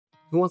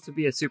Who wants to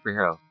be a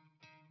superhero?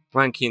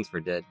 Ryan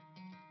Kingsford did.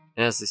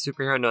 And as the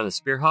superhero known as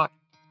Spearhawk,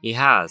 he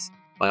has,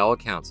 by all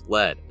accounts,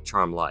 led a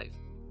charmed life.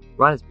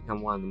 Ryan has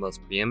become one of the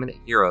most preeminent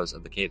heroes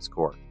of the Capes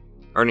Corps,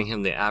 earning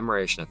him the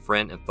admiration of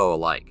friend and foe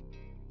alike.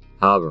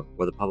 However,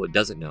 what the public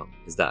doesn't know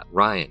is that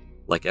Ryan,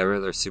 like every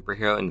other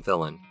superhero and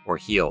villain, or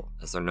heel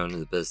as they're known in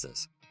the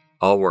business,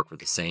 all work for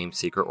the same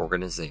secret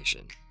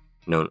organization,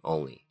 known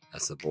only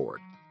as the Board.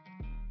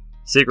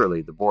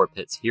 Secretly, the Board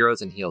pits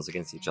heroes and heels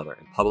against each other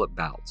in public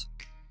bouts,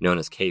 known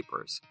as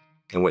capers,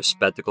 in which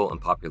spectacle and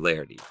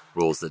popularity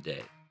rules the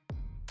day.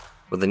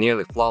 With a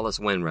nearly flawless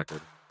win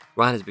record,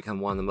 Ryan has become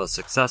one of the most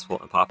successful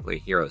and popular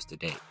heroes to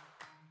date.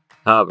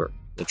 However,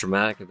 the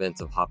traumatic events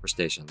of Hopper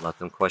Station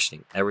left him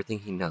questioning everything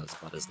he knows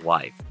about his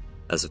life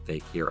as a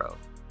fake hero.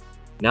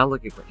 Now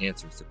looking for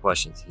answers to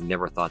questions he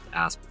never thought to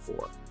ask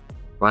before,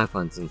 Ryan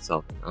finds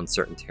himself in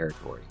uncertain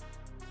territory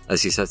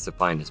as he sets to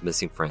find his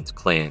missing friends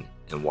Clan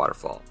and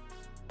Waterfall,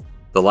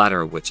 the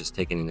latter of which is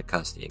taken into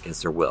custody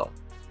against their will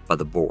by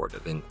the Board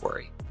of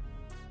Inquiry.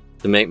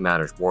 To make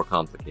matters more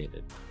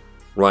complicated,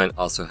 Ryan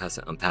also has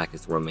to unpack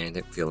his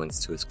romantic feelings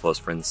to his close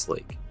friend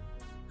Sleek,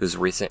 whose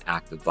recent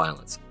act of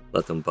violence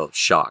left them both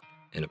shocked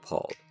and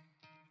appalled.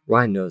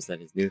 Ryan knows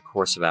that his new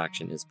course of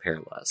action is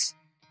perilous.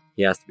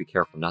 He has to be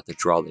careful not to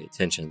draw the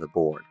attention of the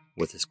Board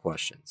with his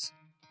questions,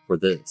 for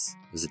this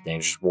is a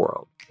dangerous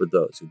world for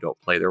those who don't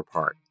play their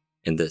part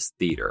in this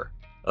theater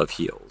of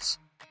heels.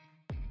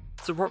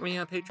 Support me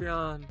on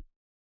Patreon!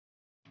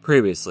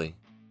 Previously,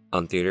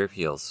 on Theater of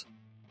Heels,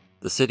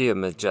 the city of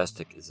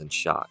Majestic is in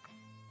shock.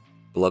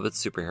 Beloved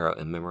superhero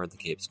and member of the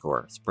Capes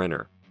Corps,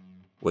 Sprinter,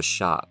 was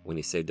shot when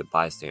he saved a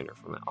bystander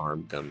from an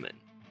armed gunman.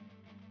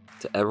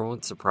 To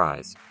everyone's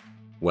surprise,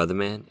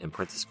 Weatherman and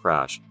Princess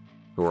Crash,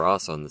 who were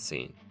also on the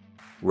scene,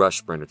 rushed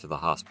Sprinter to the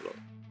hospital,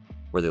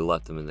 where they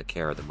left him in the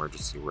care of the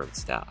emergency room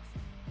staff.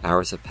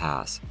 Hours have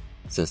passed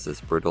since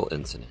this brutal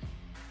incident,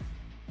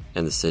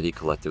 and the city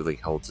collectively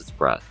holds its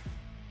breath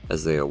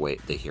as they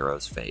await the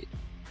hero's fate.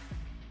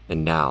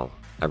 And now,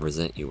 I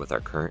present you with our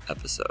current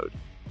episode.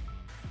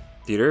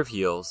 Theater of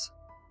Heels,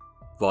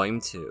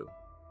 Volume 2,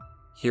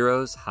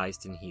 Heroes,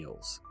 Heist, and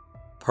Heels,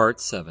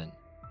 Part 7,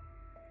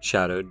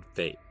 Shadowed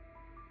Fate,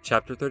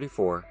 Chapter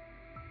 34,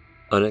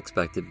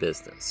 Unexpected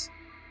Business.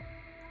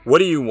 What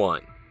do you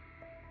want?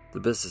 The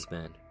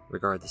businessman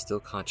regarded the still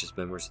conscious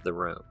members of the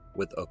room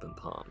with open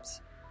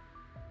palms.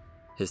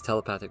 His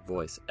telepathic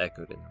voice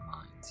echoed in their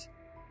minds.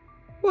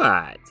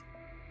 What?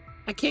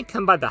 I can't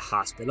come by the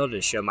hospital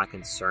to show my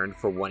concern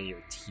for one of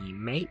your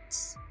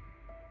teammates?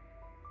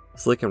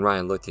 Slick and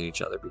Ryan looked at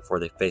each other before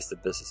they faced the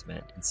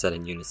businessman and said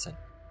in unison,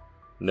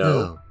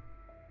 No.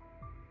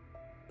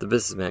 The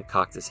businessman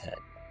cocked his head.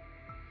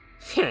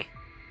 Heh.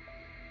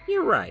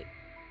 You're right.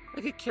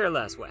 I could care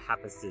less what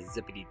happens to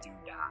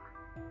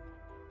Zippity-Doo-Dah.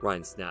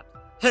 Ryan snapped.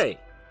 Hey!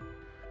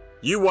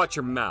 You watch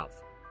your mouth!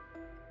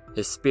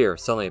 His spear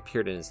suddenly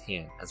appeared in his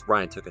hand as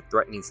Ryan took a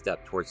threatening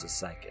step towards the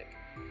psychic.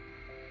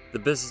 The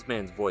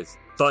businessman's voice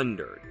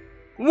thundered.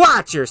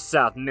 Watch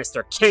yourself,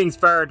 Mr.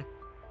 Kingsford!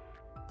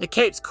 The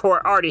Capes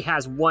Corps already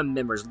has one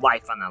member's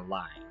life on the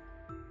line.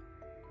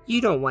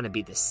 You don't want to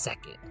be the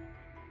second,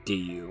 do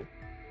you?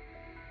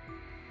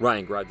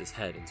 Ryan grabbed his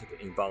head and took an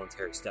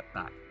involuntary step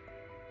back.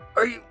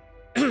 Are you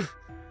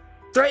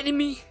threatening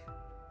me?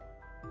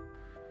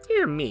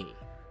 Dear me,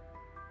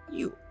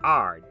 you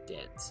are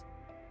dense.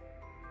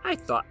 I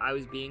thought I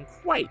was being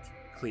quite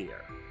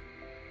clear.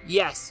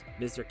 Yes,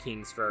 Mr.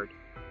 Kingsford,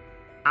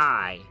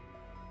 I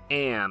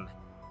am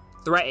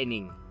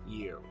threatening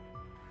you.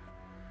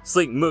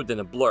 Sleek moved in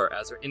a blur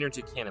as her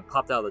energy cannon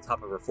popped out of the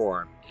top of her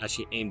forearm as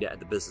she aimed it at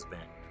the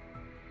businessman.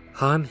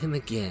 Harm him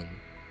again,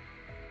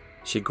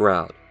 she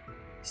growled,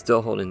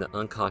 still holding the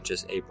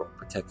unconscious April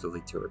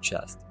protectively to her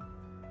chest.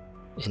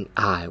 And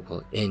I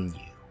will end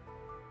you.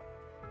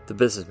 The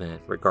businessman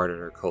regarded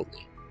her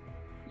coldly.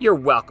 You're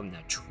welcome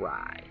to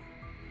try.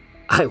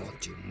 I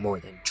won't do more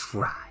than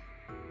try,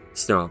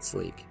 snarled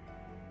Sleek.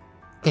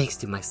 Thanks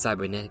to my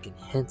cybernetic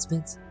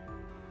enhancements,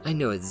 I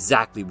know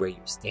exactly where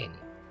you're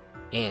standing,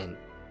 and,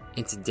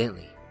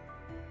 incidentally,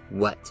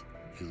 what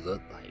you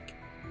look like.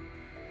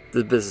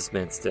 The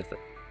businessman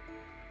stiffened.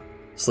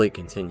 Sleek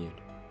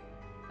continued.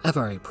 I've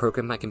already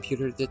programmed my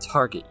computer to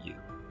target you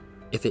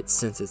if it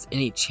senses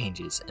any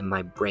changes in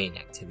my brain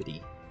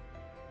activity.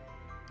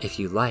 If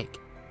you like,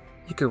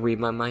 you can read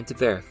my mind to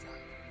verify,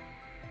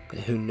 but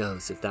who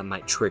knows if that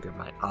might trigger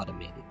my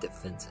automated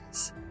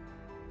defenses.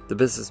 The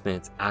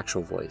businessman's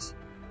actual voice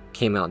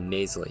came out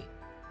nasally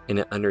in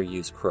an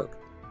underused croak.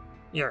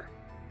 You're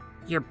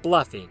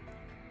bluffing,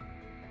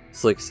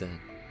 Slick said.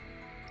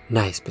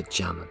 Nice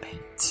pajama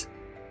pants.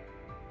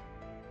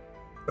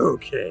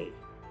 Okay.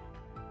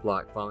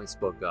 Block finally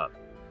spoke up,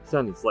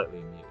 sounding slightly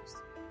amused.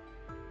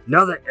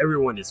 Now that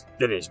everyone is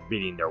finished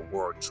beating their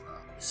war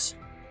drums,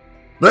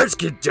 let's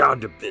get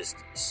down to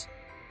business.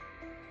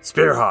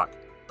 Spearhawk,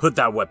 put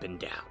that weapon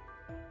down.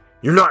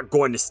 You're not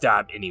going to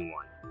stab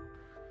anyone.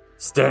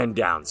 Stand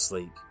down,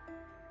 Sleek.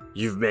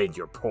 You've made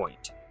your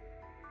point.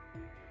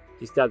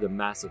 He stabbed a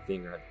massive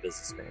finger at the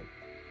businessman,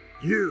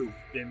 You've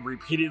been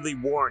repeatedly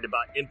warned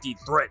about empty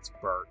threats,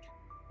 Bert.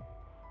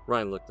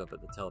 Ryan looked up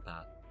at the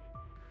telepath.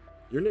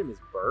 Your name is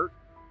Bert?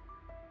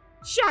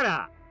 Shut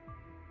up!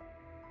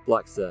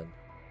 Block said.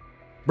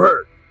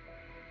 Bert,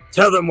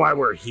 tell them why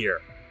we're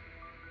here.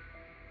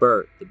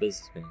 Bert, the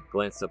businessman,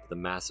 glanced up at the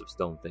massive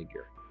stone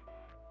figure.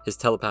 His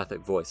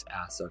telepathic voice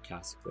asked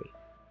sarcastically.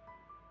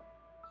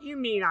 You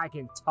mean I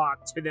can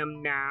talk to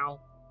them now?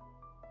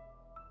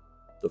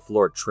 The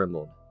floor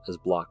trembled as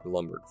Block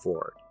lumbered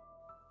forward.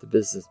 The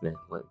businessman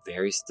went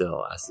very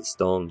still as the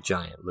stone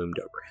giant loomed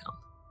over him.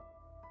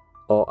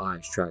 All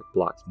eyes tracked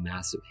Block's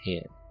massive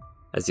hand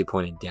as he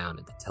pointed down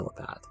at the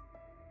telepath.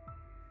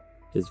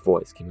 His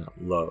voice came out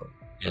low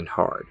and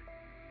hard.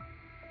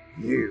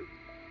 You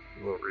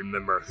will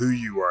remember who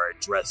you are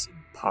addressing,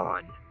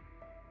 pawn.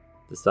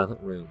 The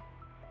silent room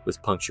was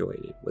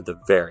punctuated with a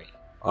very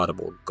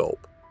audible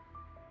gulp.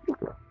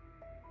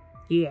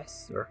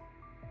 Yes, sir.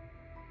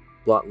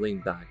 Block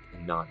leaned back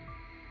and nodded.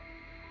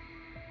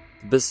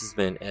 The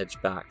businessman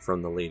edged back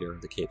from the leader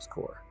of the Capes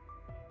Corps.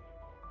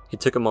 He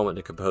took a moment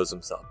to compose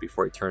himself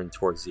before he turned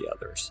towards the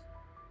others.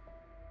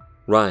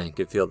 Ryan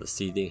could feel the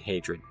seething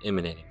hatred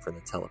emanating from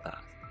the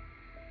telepath.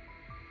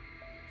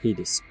 He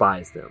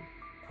despised them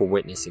for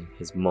witnessing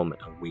his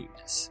moment of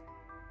weakness.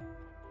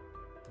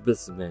 The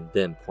businessman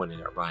then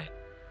pointed at Ryan.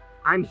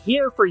 I'm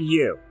here for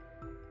you.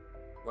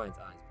 Ryan's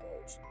eyes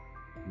bulged.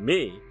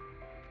 Me?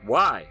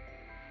 Why?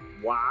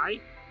 Why?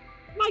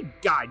 My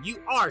God,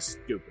 you are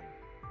stupid.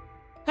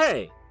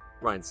 Hey!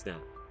 Ryan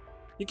snapped.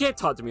 You can't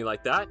talk to me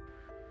like that.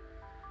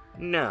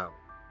 No.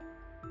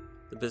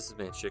 The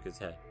businessman shook his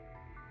head.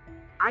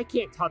 I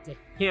can't talk to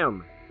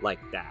him like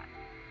that.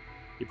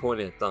 He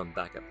pointed a thumb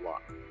back at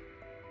Block.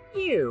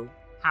 You,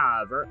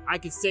 however, I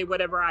can say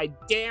whatever I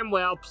damn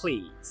well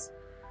please.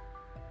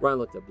 Ryan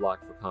looked at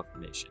Block for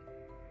confirmation.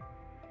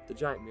 The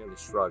giant merely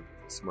shrugged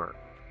with a smirk.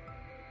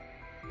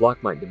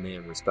 Block might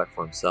demand respect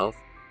for himself,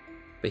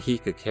 but he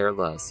could care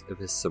less if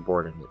his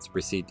subordinates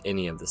received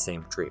any of the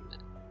same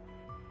treatment.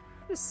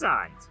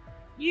 Besides,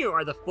 you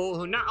are the fool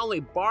who not only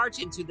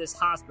barged into this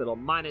hospital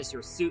minus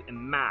your suit and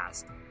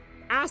mask,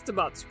 asked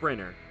about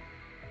Sprinter,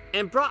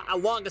 and brought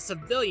along a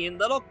civilian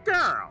little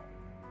girl.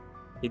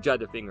 He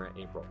jabbed a finger at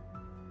April.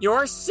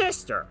 Your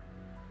sister!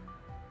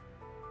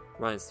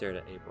 Ryan stared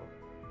at April.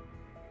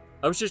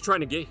 I was just trying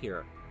to get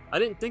here. I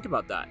didn't think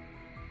about that.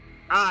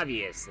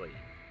 Obviously.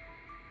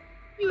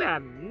 You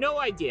have no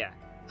idea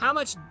how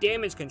much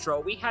damage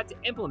control we had to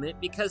implement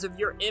because of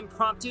your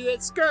impromptu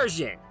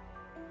excursion.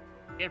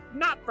 If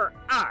not for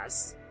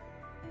us,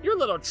 your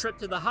little trip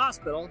to the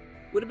hospital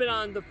would have been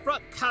on the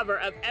front cover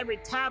of every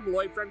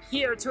tabloid from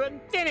here to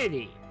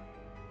infinity.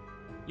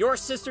 Your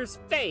sister's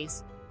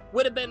face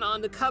would have been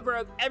on the cover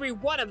of every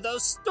one of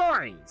those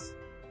stories.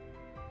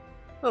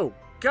 Oh,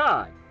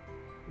 God!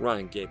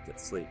 Ryan gaped at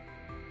Sleek.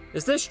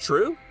 Is this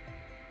true?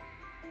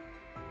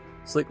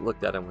 Sleek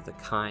looked at him with a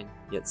kind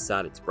yet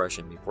sad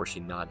expression before she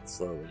nodded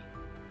slowly.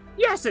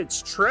 Yes,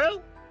 it's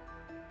true!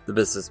 The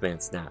businessman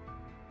snapped.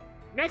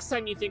 Next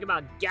time you think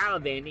about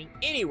gallivanting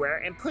anywhere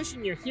and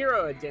pushing your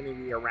hero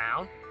identity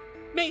around,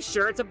 make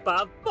sure it's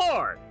above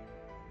board.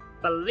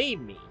 Believe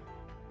me,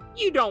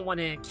 you don't want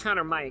to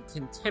encounter my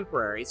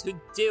contemporaries who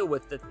deal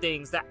with the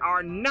things that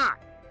are not.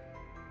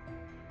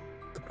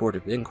 The Board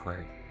of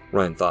Inquiry,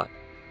 Ryan thought.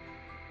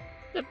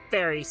 The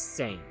very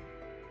same.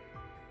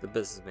 The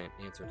businessman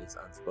answered his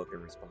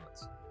unspoken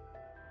response.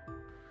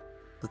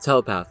 The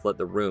telepath let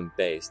the room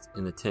based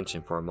in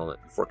attention for a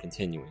moment before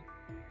continuing.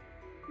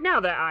 Now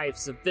that I've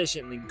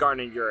sufficiently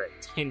garnered your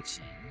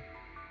attention,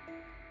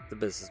 the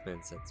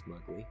businessman said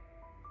smugly,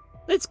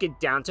 let's get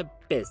down to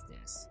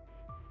business.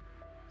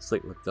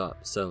 Sleek looked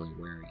up, suddenly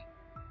wary.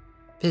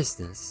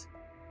 Business?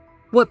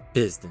 What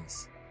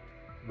business?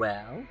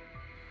 Well,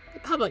 the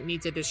public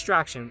needs a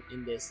distraction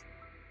in this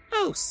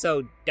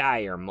oh-so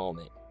dire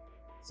moment,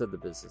 said the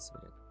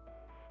businessman.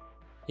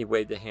 He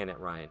waved a hand at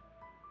Ryan.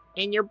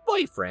 And your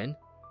boyfriend,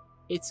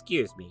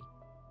 excuse me,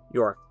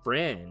 your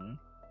friend,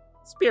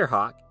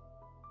 Spearhawk,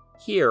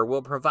 here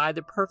will provide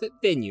the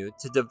perfect venue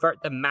to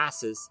divert the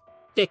masses'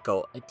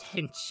 fickle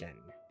attention.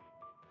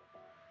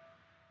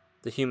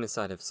 The human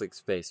side of Sleek's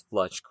face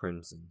flushed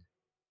crimson.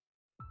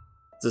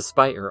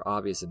 Despite her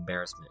obvious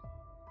embarrassment,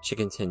 she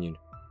continued,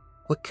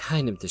 What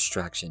kind of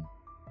distraction?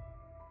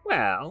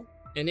 Well,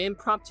 an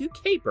impromptu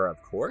caper,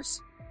 of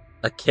course.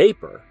 A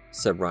caper,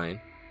 said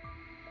Ryan.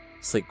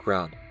 Sleek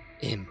growled,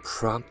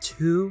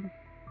 Impromptu?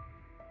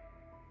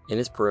 In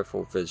his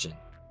peripheral vision,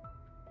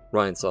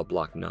 Ryan saw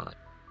Block nod.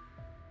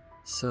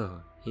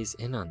 So, he's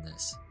in on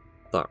this,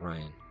 thought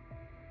Ryan.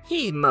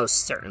 He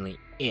most certainly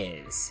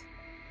is,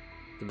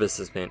 the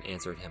businessman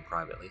answered him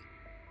privately.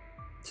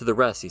 To the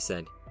rest, he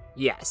said,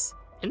 Yes,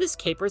 and this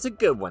caper is a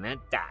good one at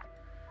that.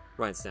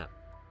 Ryan snapped,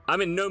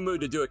 I'm in no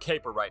mood to do a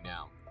caper right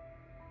now.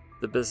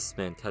 The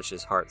businessman touched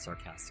his heart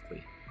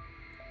sarcastically.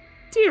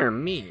 Dear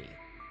me,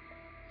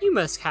 you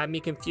must have me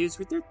confused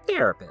with your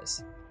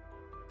therapist,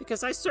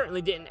 because I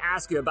certainly didn't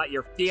ask you about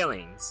your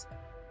feelings.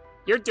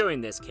 You're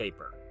doing this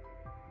caper.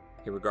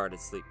 He regarded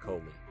Sleek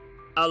coldly.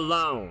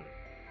 Alone.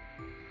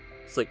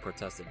 Sleek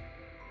protested.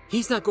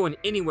 He's not going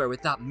anywhere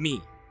without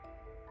me.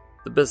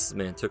 The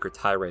businessman took her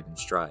tirade in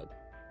stride.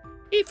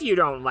 If you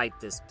don't like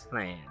this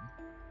plan,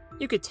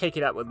 you could take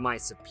it up with my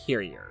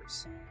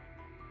superiors.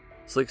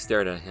 Sleek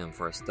stared at him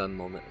for a stunned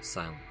moment of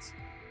silence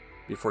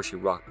before she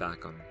rocked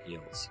back on her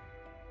heels.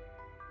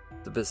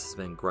 The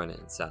businessman grunted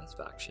in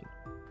satisfaction.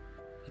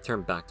 He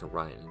turned back to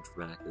Ryan and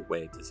dramatically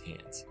waved his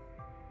hands.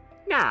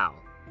 Now,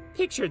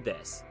 picture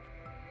this.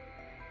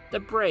 The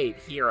brave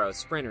hero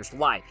Sprinter's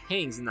life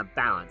hangs in the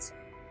balance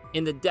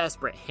in the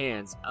desperate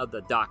hands of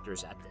the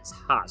doctors at this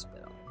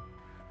hospital.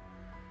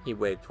 He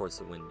waved towards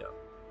the window.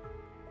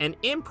 An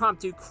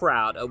impromptu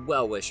crowd of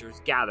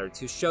well-wishers gathered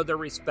to show their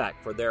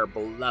respect for their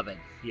beloved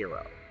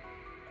hero.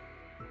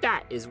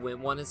 That is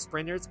when one of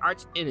Sprinter's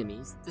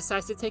arch-enemies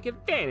decides to take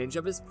advantage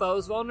of his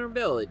foe's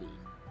vulnerability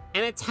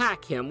and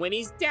attack him when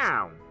he's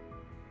down.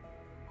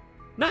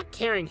 Not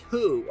caring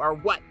who or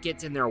what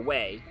gets in their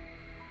way,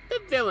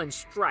 the villain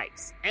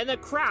strikes and the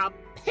crowd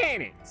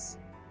panics.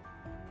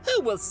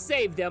 Who will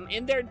save them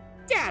in their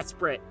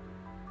desperate?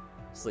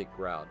 Sleek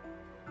growled.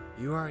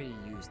 You already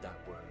used that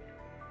word.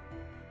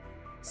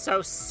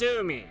 So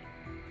sue me,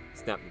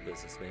 snapped the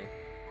businessman.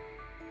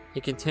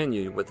 He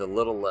continued with a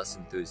little less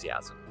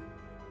enthusiasm.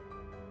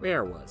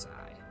 Where was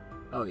I?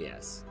 Oh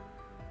yes.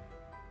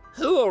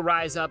 Who will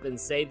rise up and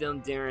save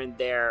them during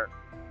their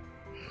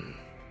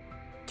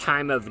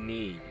time of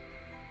need?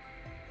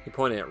 He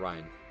pointed at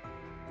Ryan.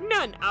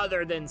 None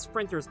other than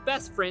Sprinter's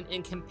best friend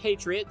and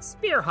compatriot,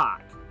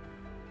 Spearhawk.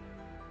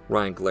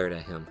 Ryan glared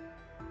at him.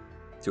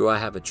 Do I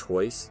have a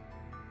choice?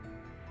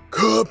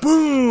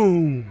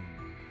 Kaboom!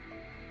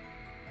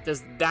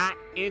 Does that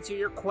answer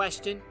your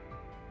question?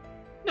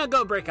 Now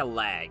go break a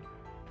leg.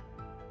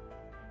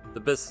 The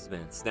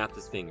businessman snapped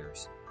his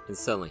fingers, and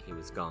suddenly he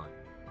was gone.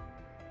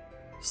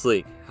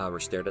 Sleek, however,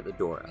 stared at the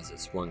door as it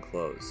swung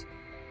closed,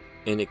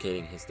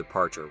 indicating his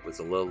departure was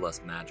a little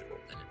less magical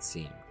than it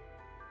seemed.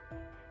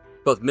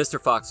 Both Mr.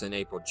 Fox and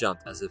April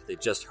jumped as if they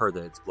just heard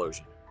the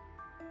explosion.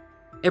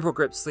 April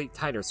gripped Sleek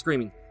tighter,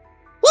 screaming,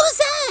 What was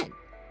that?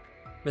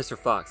 Mr.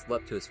 Fox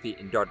leapt to his feet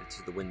and darted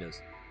to the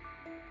windows.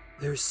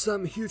 There's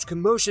some huge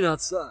commotion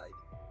outside.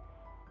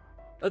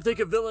 I think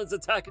a villain's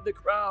attacking the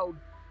crowd.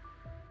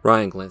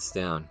 Ryan glanced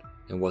down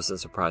and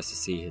wasn't surprised to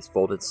see his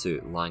folded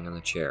suit lying on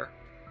the chair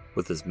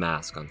with his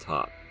mask on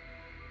top.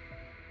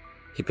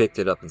 He picked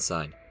it up and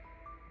sighed.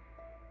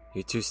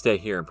 You two stay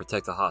here and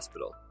protect the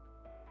hospital.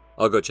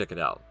 I'll go check it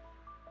out.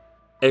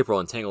 April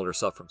untangled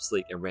herself from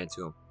Sleek and ran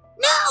to him.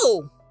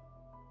 No!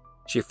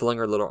 She flung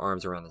her little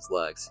arms around his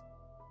legs.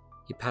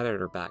 He patted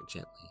her back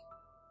gently.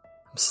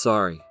 I'm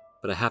sorry,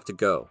 but I have to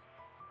go.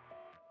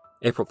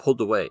 April pulled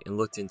away and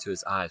looked into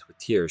his eyes with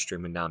tears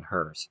streaming down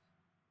hers.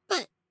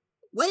 But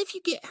what if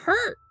you get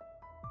hurt?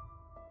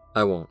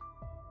 I won't,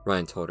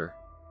 Ryan told her,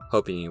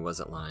 hoping he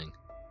wasn't lying.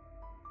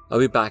 I'll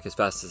be back as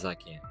fast as I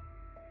can.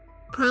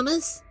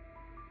 Promise?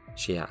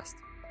 She asked.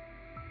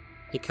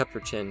 He cupped her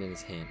chin in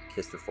his hand and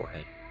kissed her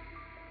forehead.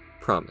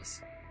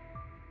 Promise.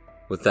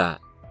 With that,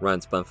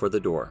 Ryan spun for the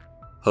door,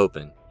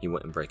 hoping he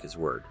wouldn't break his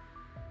word.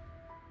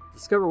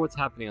 Discover what's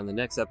happening on the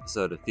next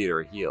episode of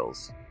Theater of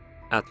Heels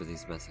after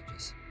these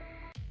messages.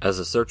 As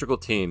a surgical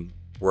team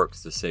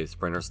works to save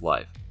Sprinter's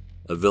life,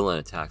 a villain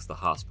attacks the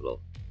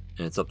hospital,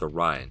 and it's up to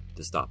Ryan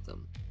to stop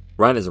them.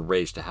 Ryan is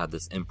enraged to have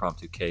this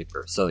impromptu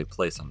caper suddenly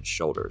placed on his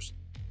shoulders.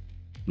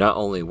 Not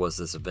only was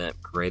this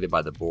event created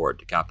by the board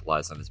to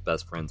capitalize on his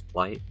best friend's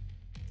plight,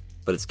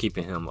 but it's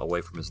keeping him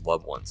away from his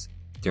loved ones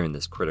during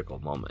this critical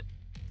moment.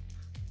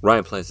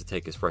 Ryan plans to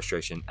take his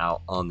frustration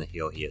out on the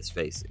heel he is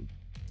facing,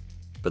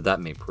 but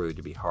that may prove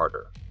to be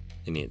harder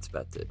than he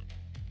expected.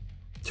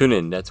 Tune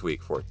in next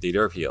week for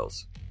Theater of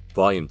Heels,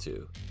 Volume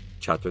 2,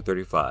 Chapter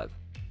 35,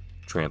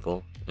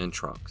 Trample and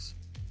Trunks.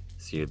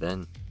 See you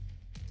then.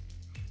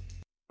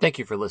 Thank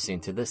you for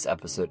listening to this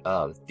episode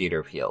of Theater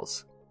of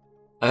Heels.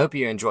 I hope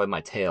you enjoyed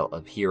my tale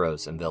of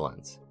heroes and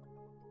villains.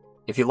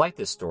 If you like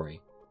this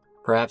story,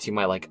 perhaps you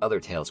might like other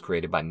tales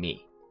created by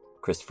me,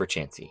 Christopher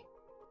Chansey.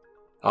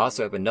 I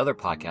also have another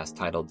podcast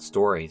titled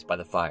Stories by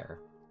the Fire.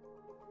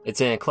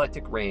 It's an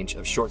eclectic range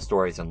of short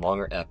stories and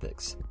longer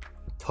epics,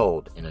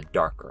 told in a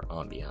darker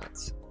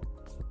ambiance.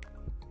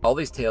 All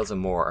these tales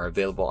and more are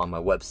available on my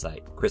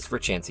website,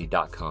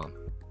 ChristopherChansey.com,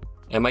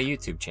 and my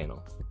YouTube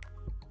channel.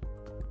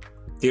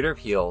 Theater of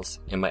Heels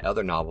and my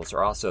other novels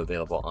are also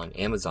available on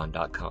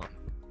Amazon.com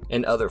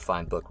and other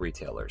fine book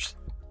retailers.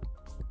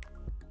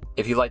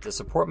 If you'd like to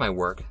support my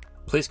work,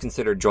 please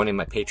consider joining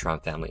my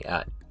Patreon family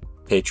at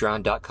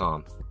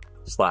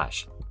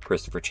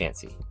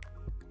patreon.com/ChristopherChansey.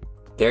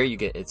 There you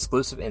get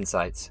exclusive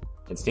insights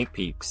and sneak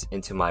peeks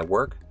into my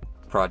work,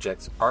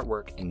 projects,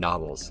 artwork, and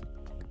novels,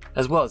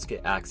 as well as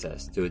get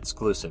access to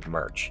exclusive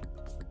merch.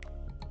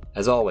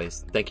 As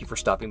always, thank you for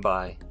stopping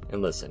by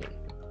and listening.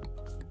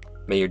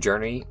 May your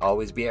journey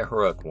always be a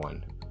heroic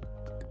one.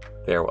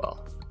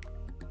 Farewell.